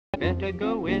Better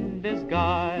go in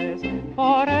disguise,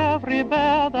 for every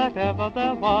bear that ever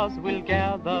there was will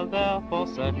gather there for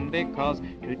certain, because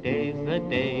today's the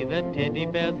day the teddy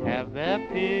bears have their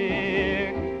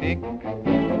picnic.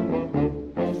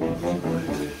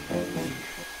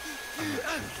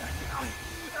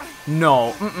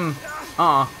 No,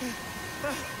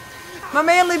 my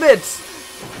manly bits!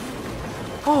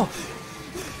 Oh!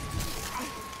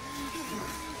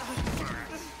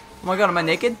 Oh my god, am I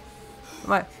naked?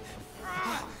 Am I...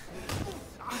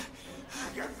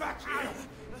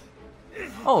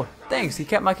 Oh, thanks, he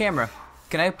kept my camera.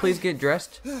 Can I please get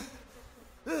dressed?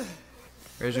 Or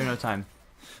is there no time?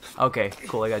 Okay,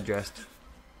 cool, I got dressed.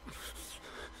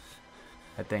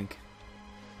 I think.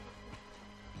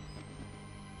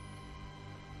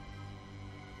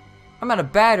 I'm out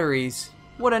of batteries.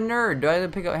 What a nerd. Do I have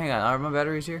to pick up? Hang on, are my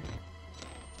batteries here?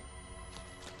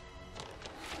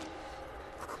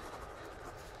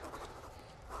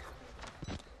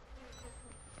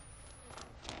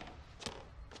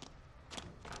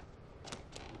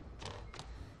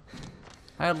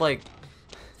 I had like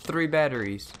 3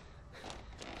 batteries.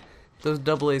 Those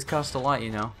AA's cost a lot, you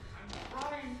know.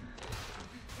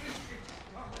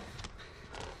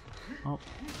 Oh.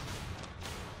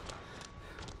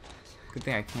 Good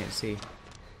thing I can't see.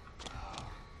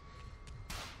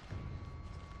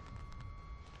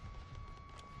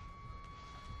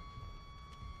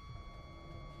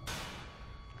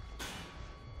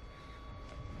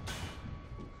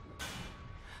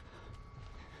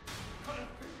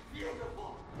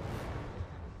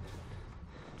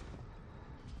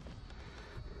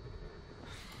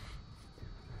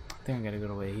 I think I gotta go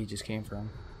the way he just came from.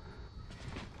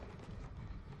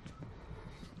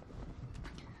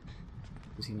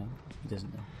 Does he know? He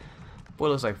doesn't know. Boy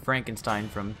looks like Frankenstein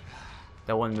from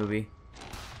that one movie.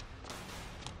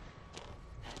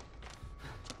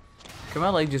 Can my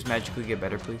leg just magically get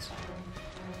better, please?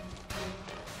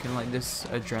 Can like this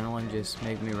adrenaline just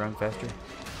make me run faster?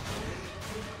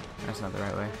 That's not the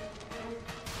right way.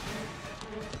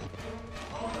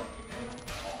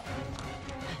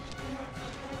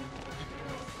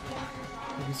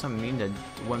 He's so mean to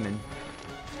women.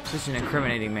 Such an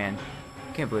incriminating man.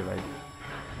 Can't believe I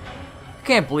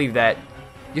can't believe that.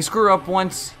 You screw up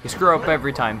once, you screw up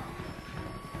every time.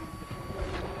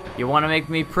 You want to make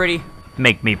me pretty?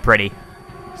 Make me pretty.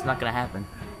 It's not gonna happen.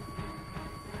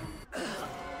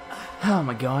 Oh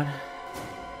my god.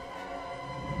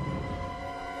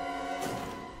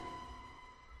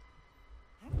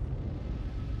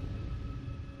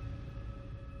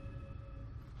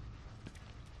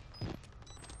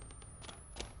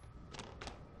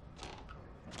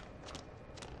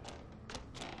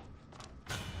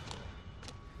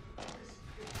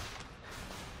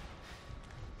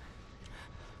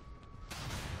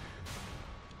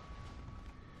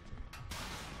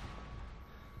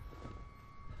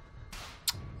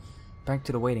 Back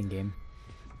to the waiting game.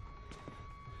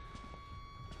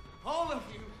 All of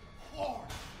you, whore!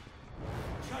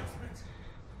 Judgment,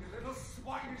 your little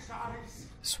swinish eyes.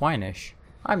 Swinish?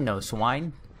 I'm no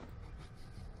swine.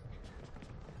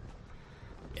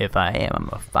 If I am, I'm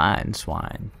a fine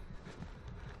swine.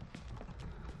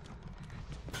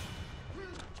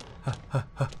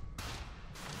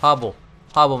 Hobble.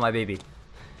 Hobble, my baby.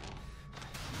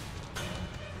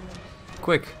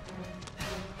 Quick.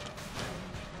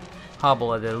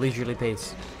 Hobble at a leisurely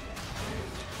pace.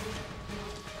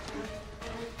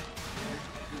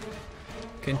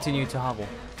 Continue to hobble.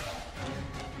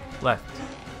 Left.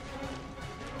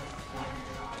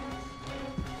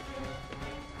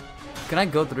 Can I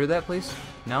go through that, please?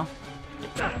 No?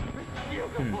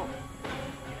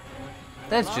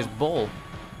 That's just bull.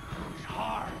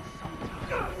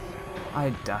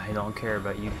 I don't care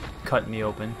about you cutting me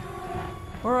open.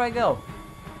 Where do I go?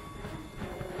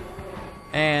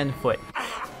 And foot.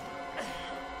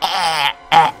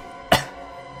 That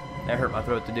hurt my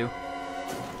throat to do.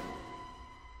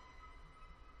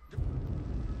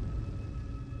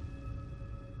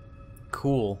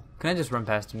 Cool. Can I just run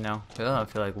past him now? I don't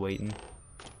feel like waiting.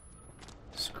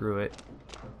 Screw it.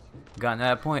 Gotten to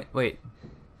that point. Wait.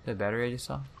 Is that battery I just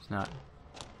saw? It's not.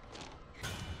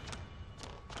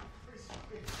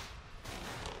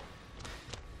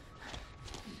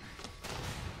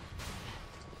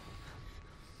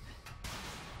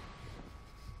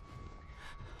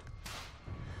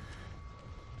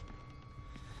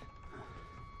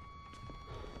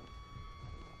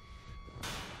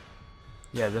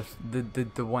 Yeah,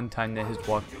 the one time that his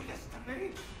walk,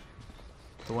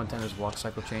 the one time his walk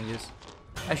cycle changes.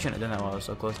 I shouldn't have done that while I was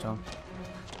so close to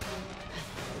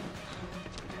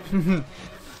him.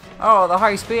 Oh, the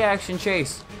high speed action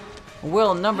chase.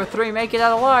 Will number 3 make it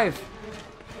out alive?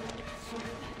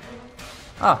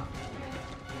 Oh.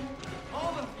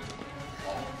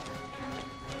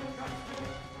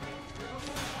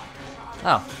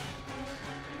 Oh.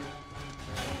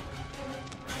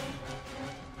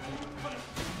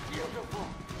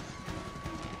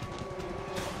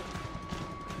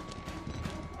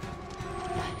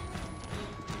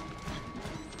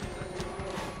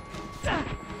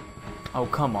 Oh,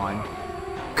 come on.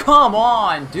 Come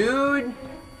on, dude!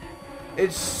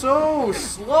 It's so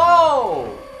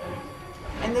slow!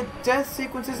 And the death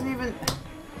sequence isn't even...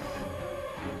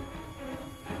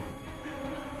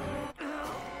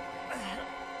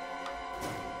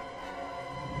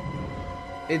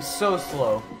 It's so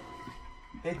slow.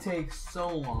 It takes so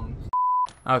long.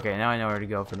 Okay, now I know where to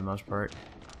go for the most part.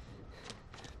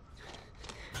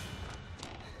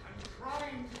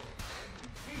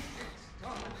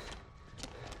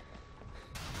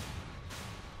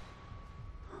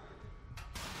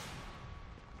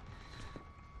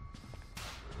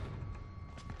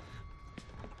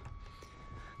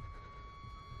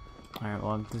 Alright,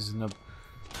 well, this is no... At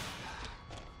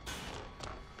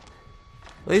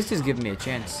least he's giving me a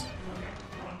chance.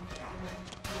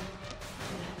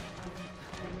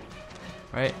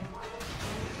 Right?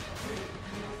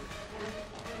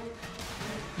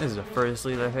 This is the furthest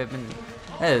lead I've been...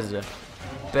 That is the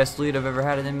best lead I've ever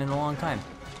had in him in a long time.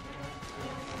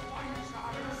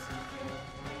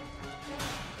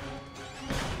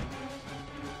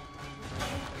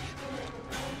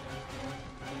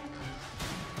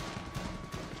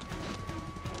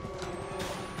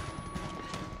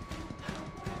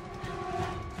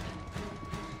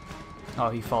 Oh,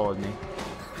 he followed me.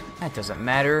 That doesn't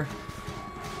matter.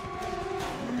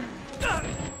 I'm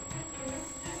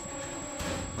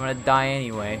gonna die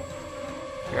anyway.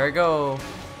 Here I go.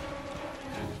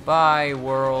 Bye,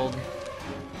 world.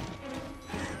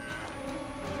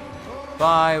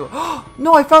 Bye.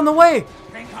 No, I found the way!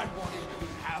 Think I wanted to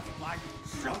have my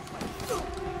self.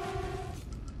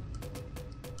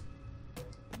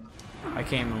 I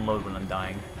can't even load when I'm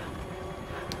dying.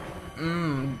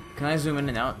 Can I zoom in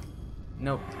and out?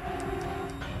 Nope.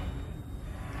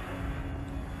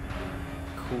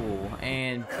 Cool.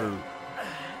 And boot.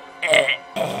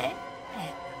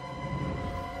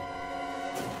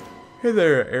 Hey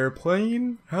there,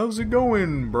 airplane. How's it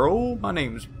going, bro? My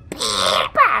name's...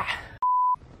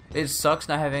 It sucks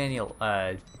not having any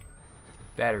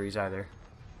batteries either.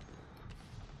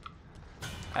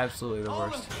 Absolutely the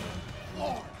worst.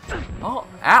 Oh,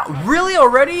 ow, really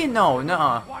already? No,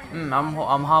 no.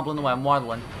 I'm hobbling away. I'm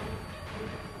waddling.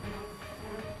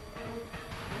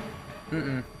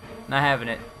 Not having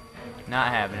it. Not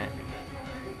having it.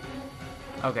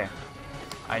 Okay.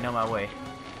 I know my way.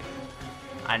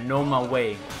 I know my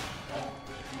way.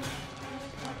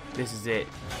 This is it.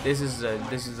 This is a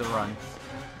run.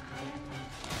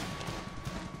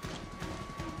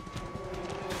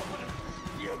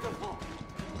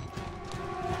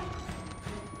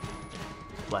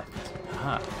 Left.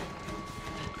 Huh.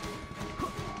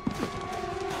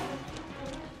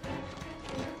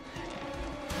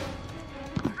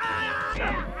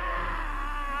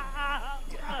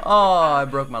 Oh, I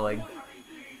broke my leg.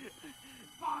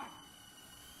 Fine.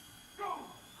 Go.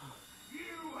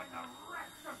 You and the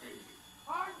rest of these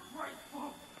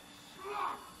ungrateful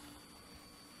sluts.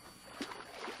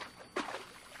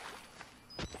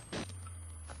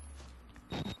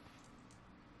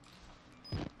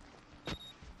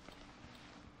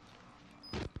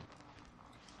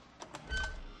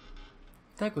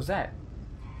 What the heck was that?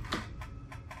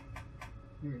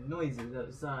 There are noises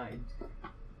outside.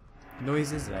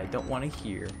 Noises that I don't want to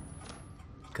hear.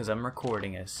 Because I'm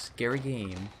recording a scary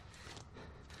game.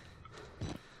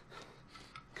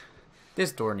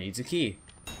 This door needs a key.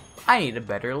 I need a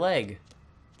better leg.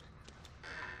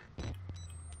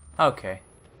 Okay.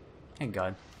 Thank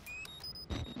God.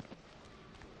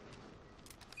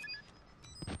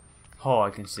 Oh,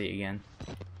 I can see again.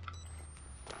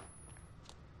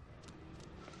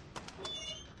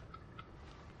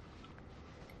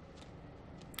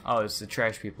 Oh, it's the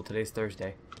trash people. Today's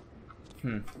Thursday.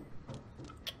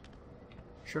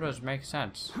 Sure does make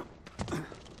sense.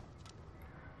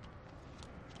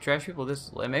 Trash people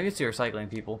this... Maybe it's the recycling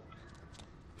people.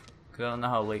 Because I don't know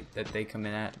how late that they come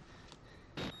in at.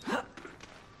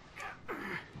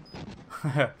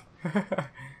 That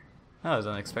was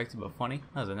unexpected but funny.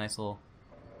 That was a nice little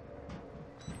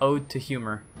ode to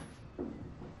humor.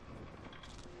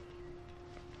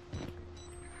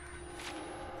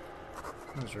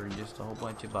 Those are just a whole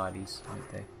bunch of bodies,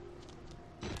 aren't they?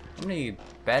 How many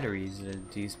batteries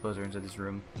do you suppose are inside this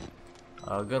room?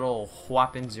 A good old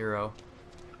whopping 0.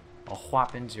 A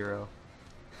whopping 0.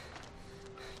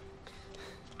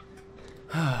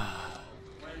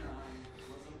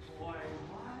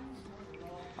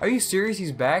 Are you serious?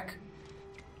 He's back?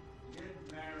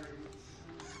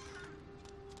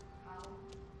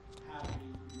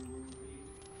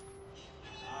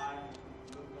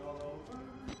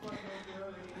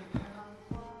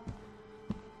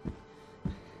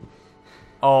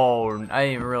 Oh, I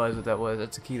didn't even realize what that was.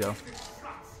 That's a key, though.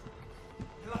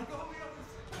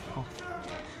 Oh.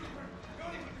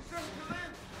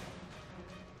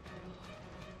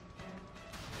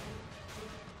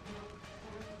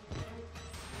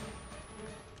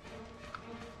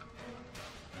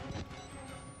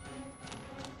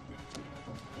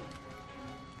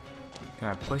 Can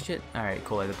I push it? Alright,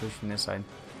 cool. I have to push from this side.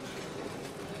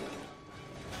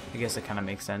 I guess that kind of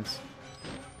makes sense.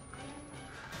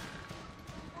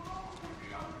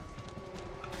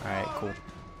 Alright, cool.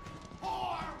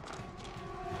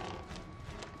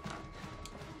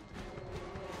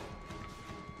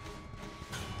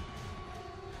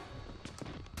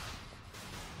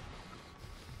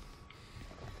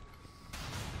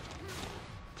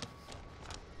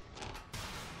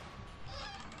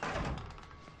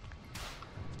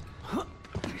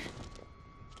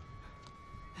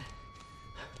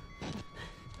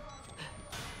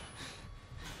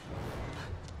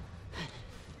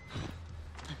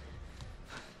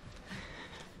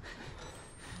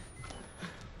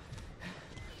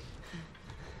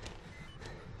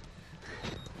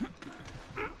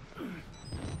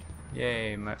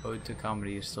 Yay, my ode to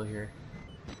comedy is still here.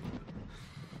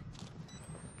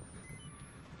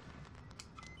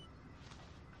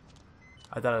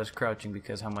 I thought I was crouching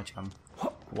because how much I'm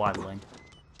waddling.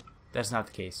 That's not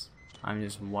the case. I'm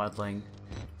just waddling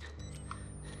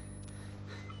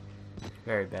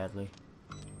very badly.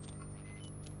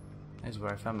 This is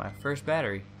where I found my first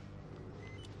battery.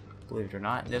 Believe it or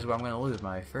not, this is where I'm going to lose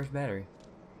my first battery.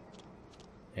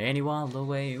 And he waddle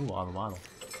away, waddle waddle.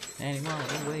 And he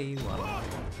waddle away, waddle waddle.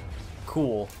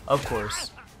 Cool, of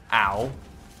course. Ow.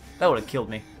 That would have killed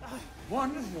me.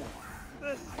 One more.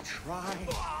 I tried,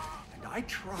 and I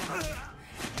tried.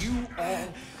 You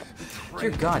all betrayed. Dear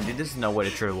God, dude, this is no way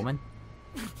to treat a woman.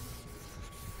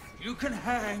 You can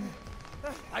hang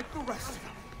like the rest of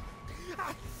them.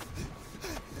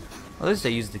 Well, at least I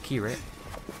used the key, right?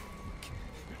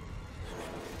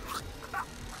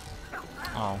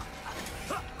 Oh.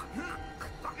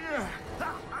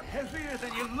 Heavier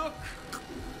than you look.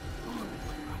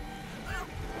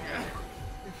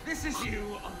 If this is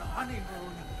you on the honeymoon,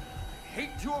 I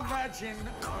hate to imagine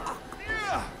our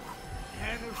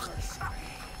anniversary.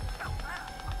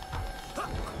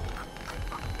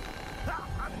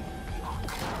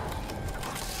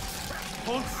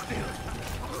 Hold still.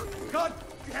 God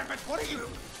damn it, what are you?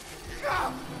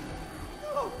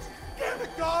 No! Damn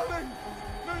it, darling!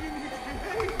 No, you need to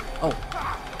behave! Oh.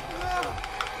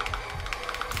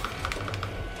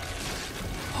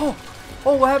 Oh!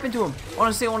 Oh, what happened to him? I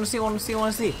wanna see, I wanna see, I wanna see, I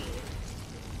wanna see.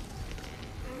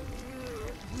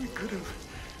 We could have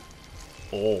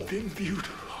Oh. been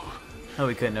beautiful. No,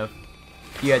 we couldn't have.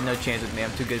 You had no chance with me.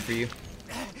 I'm too good for you.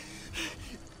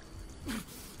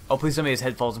 Oh, please tell me his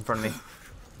head falls in front of me.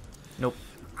 Nope.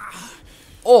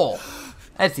 Oh!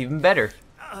 That's even better.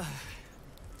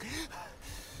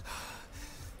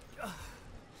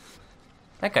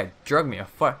 That guy drugged me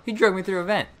he drugged me through a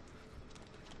vent.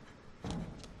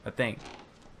 I think.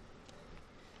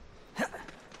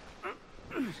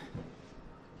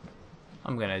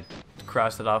 I'm gonna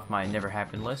cross it off my never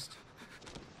happened list.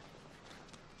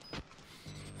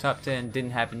 Top 10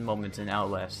 didn't happen moments in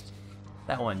Outlast.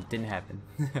 That one didn't happen.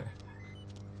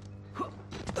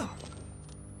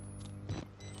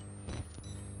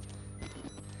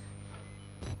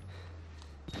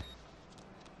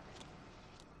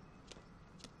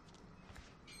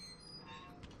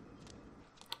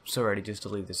 So ready just to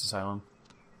leave this asylum.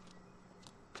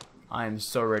 I am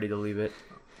so ready to leave it.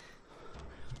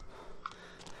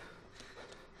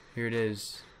 Here it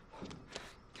is.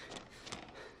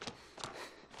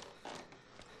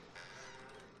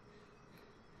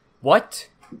 What?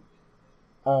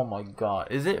 Oh my god.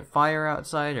 Is it fire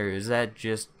outside or is that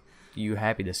just you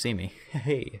happy to see me?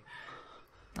 Hey.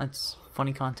 That's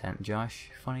funny content,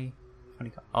 Josh. Funny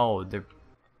oh, they're...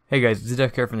 Hey guys, it's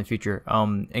Death Care from the future.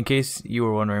 In case you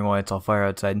were wondering why it's all fire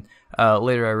outside,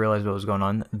 later I realized what was going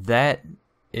on. That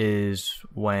is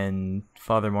when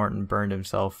Father Martin burned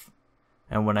himself,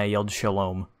 and when I yelled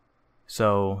Shalom.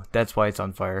 So, that's why it's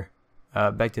on fire.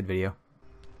 Back to the video.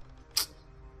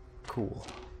 Cool.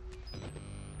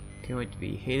 Can't wait to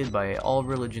be hated by all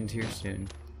religions here soon.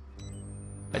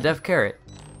 A deaf carrot.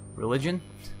 Religion?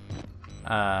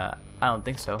 I don't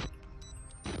think so.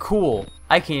 Cool.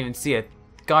 I can't even see a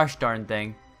gosh darn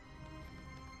thing.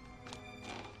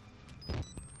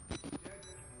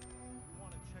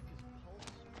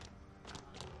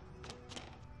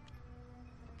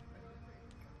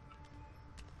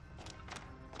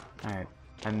 Alright,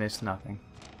 I missed nothing.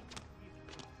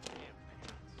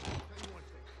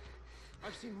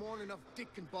 I've seen more than enough dick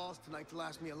and balls tonight to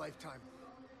last me a lifetime.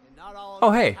 And not all Oh,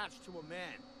 of them hey. attached to a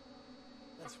man.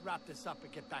 Let's wrap this up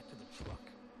and get back to the truck.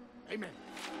 Amen.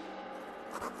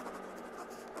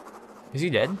 Is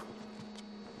he dead?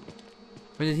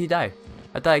 When did he die?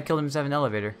 I thought I killed him inside an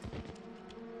elevator.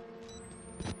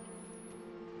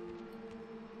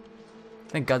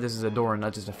 Thank God this is a door and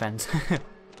not just a fence.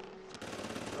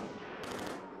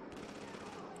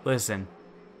 Listen.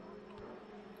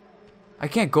 I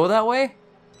can't go that way?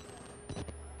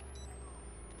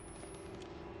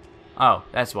 Oh,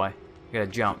 that's why. I gotta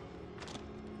jump.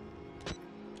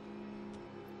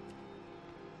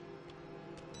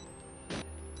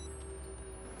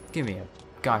 Give me a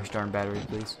gosh darn battery,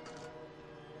 please.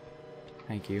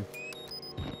 Thank you.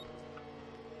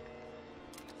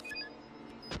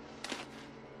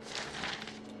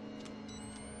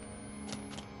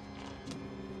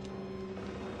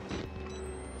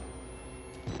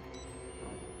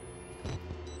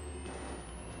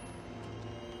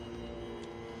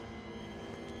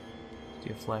 Do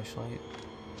you have a flashlight?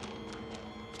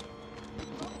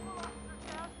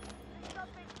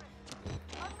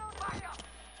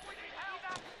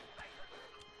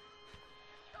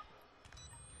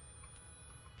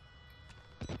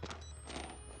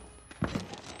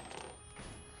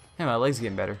 Hey, my leg's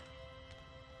getting better.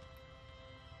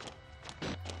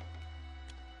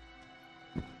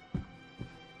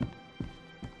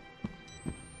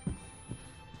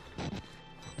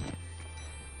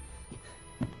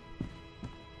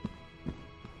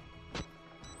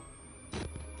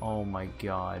 Oh my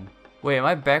god. Wait, am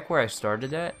I back where I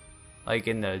started at? Like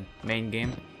in the main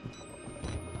game?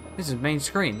 This is main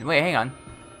screen. Wait, hang on.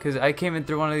 Because I came in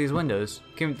through one of these windows.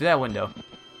 Came through that window.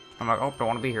 I'm like, oh, don't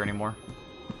want to be here anymore.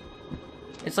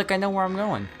 It's like I know where I'm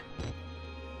going.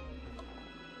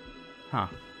 Huh.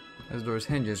 Those door's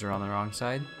hinges are on the wrong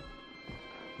side.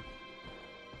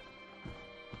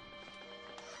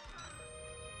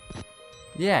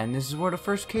 Yeah, and this is where the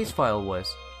first case file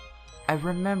was. I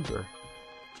remember.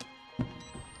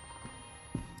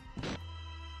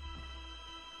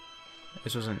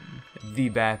 This wasn't the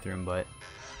bathroom, but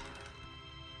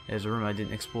it was a room I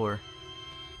didn't explore.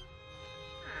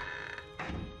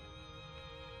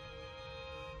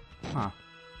 Huh.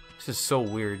 This is so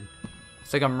weird.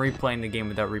 It's like I'm replaying the game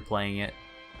without replaying it.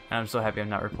 And I'm so happy I'm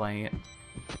not replaying it.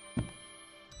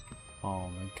 Oh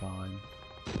my god.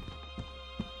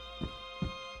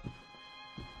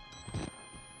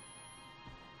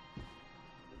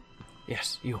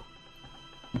 Yes, you.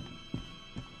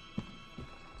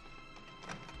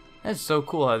 That's so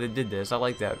cool how they did this. I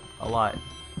like that a lot.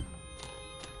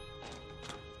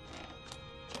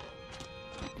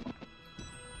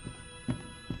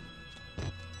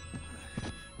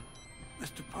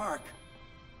 Mr. Park.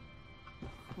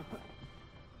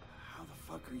 How the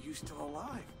fuck are you still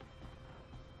alive?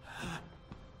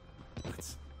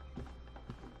 Let's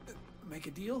make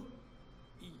a deal.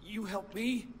 You help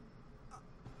me,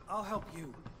 I'll help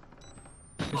you.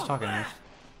 Who's talking to me?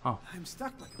 Oh, I'm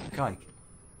stuck like a God. pig.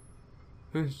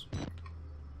 Who's...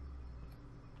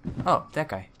 Oh, that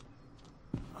guy.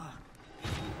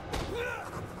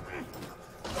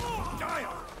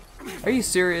 Are you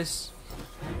serious?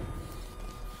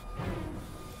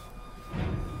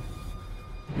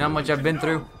 Not much I've been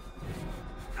through.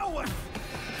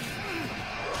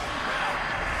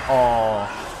 Oh,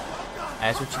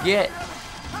 that's what you get.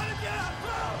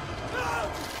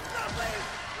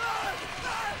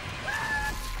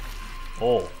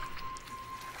 Oh.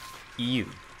 You.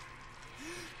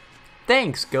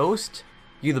 Thanks, Ghost.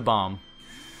 You the bomb.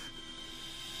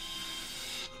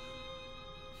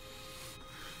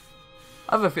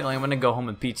 I have a feeling I'm gonna go home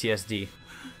with PTSD.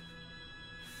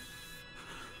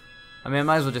 I mean, I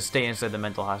might as well just stay inside the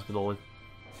mental hospital with...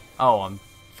 Oh, I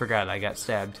forgot I got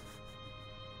stabbed.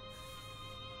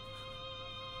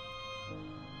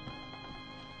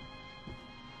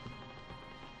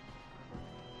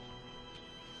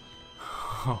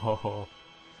 Oh.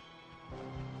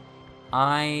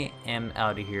 I am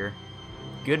out of here.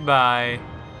 Goodbye.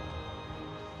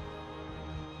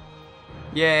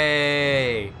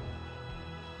 Yay!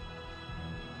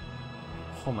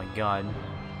 Oh my god.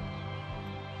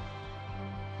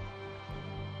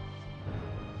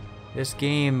 This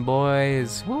game,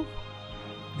 boys. Woo.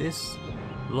 This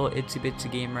little itsy bitsy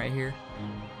game right here.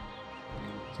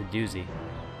 It's a doozy.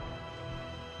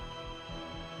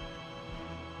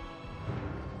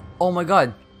 Oh my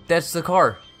god, that's the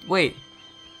car. Wait,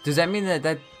 does that mean that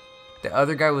the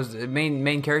other guy was the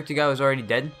main character guy was already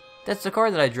dead? That's the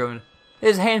car that I drove in.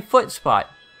 His hand-foot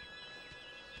spot.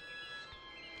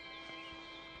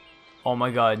 Oh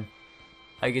my god.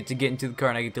 I get to get into the car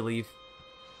and I get to leave.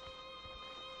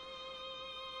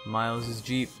 Miles'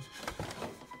 Jeep.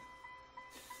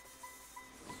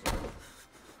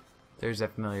 There's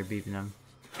that familiar beeping him.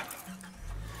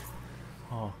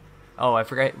 Oh. Oh, I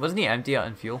forgot. Wasn't he empty out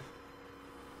in fuel?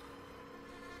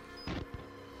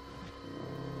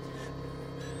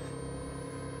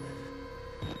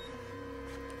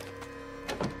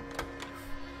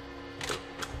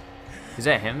 Is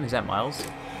that him? Is that Miles?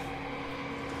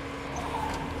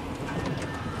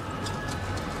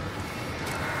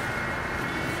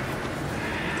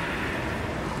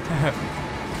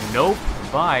 Nope.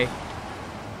 Bye.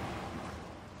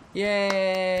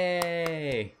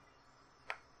 Yay!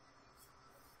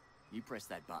 You press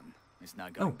that button. There's no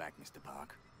going back, Mr.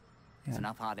 Park. There's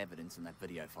enough hard evidence in that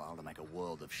video file to make a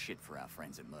world of shit for our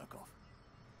friends at Murkoff.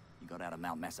 You got out of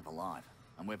Mount Massive alive,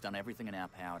 and we've done everything in our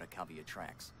power to cover your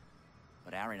tracks.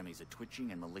 But our enemies are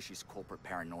twitching and malicious corporate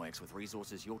paranoics with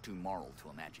resources you're too moral to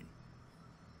imagine.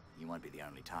 You won't be the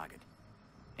only target.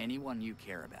 Anyone you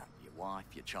care about, your wife,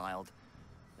 your child,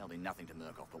 they'll do nothing to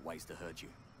Murkoff but ways to hurt you.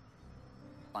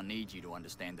 I need you to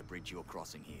understand the bridge you're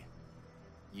crossing here.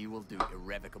 You will do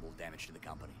irrevocable damage to the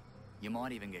company. You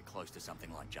might even get close to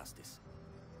something like justice.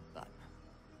 But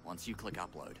once you click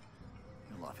upload,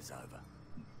 your life is over.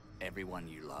 Everyone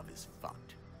you love is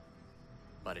fucked.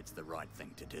 But it's the right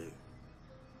thing to do.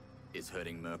 Is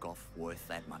hurting Murkoff worth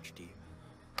that much to you?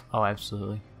 Oh,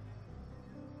 absolutely.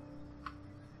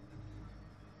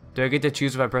 Do I get to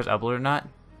choose if I press upload or not?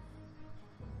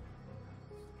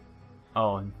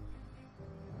 Oh.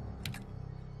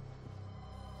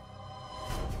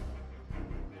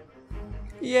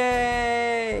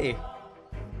 Yay!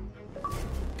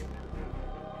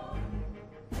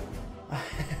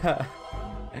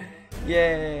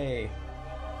 Yay!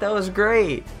 That was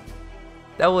great.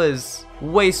 That was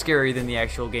way scarier than the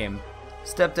actual game.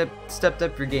 Stepped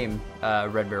up your game,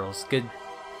 Red Barrels. Good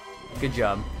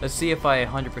job. Let's see if I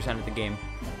 100%ed the game.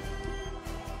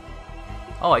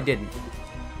 Oh, I didn't.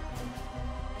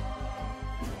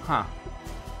 Huh.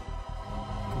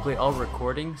 Complete all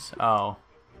recordings? Oh.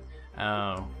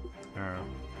 Oh.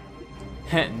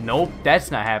 Nope, that's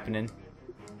not happening.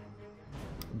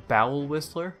 Bowel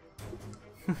Whistler?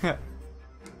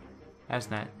 That's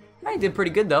not. I did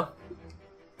pretty good though.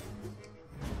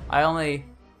 I only...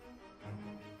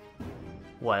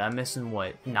 What, I'm missing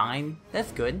what, 9?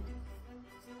 That's good.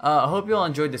 I hope you all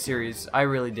enjoyed the series. I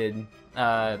really did.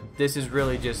 This is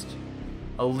really just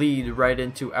a lead right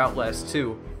into Outlast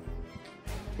 2,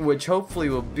 which hopefully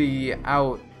will be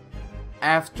out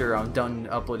after I'm done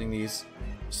uploading these.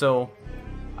 So,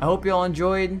 I hope you all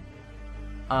enjoyed.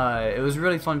 It was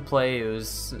really fun play. It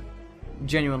was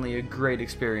genuinely a great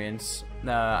experience.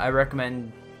 I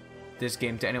recommend this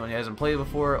game to anyone who hasn't played it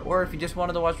before, or if you just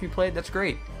wanted to watch me play it, that's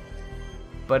great.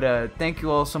 But thank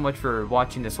you all so much for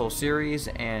watching this whole series,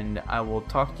 and I will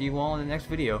talk to you all in the next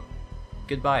video.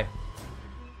 Goodbye.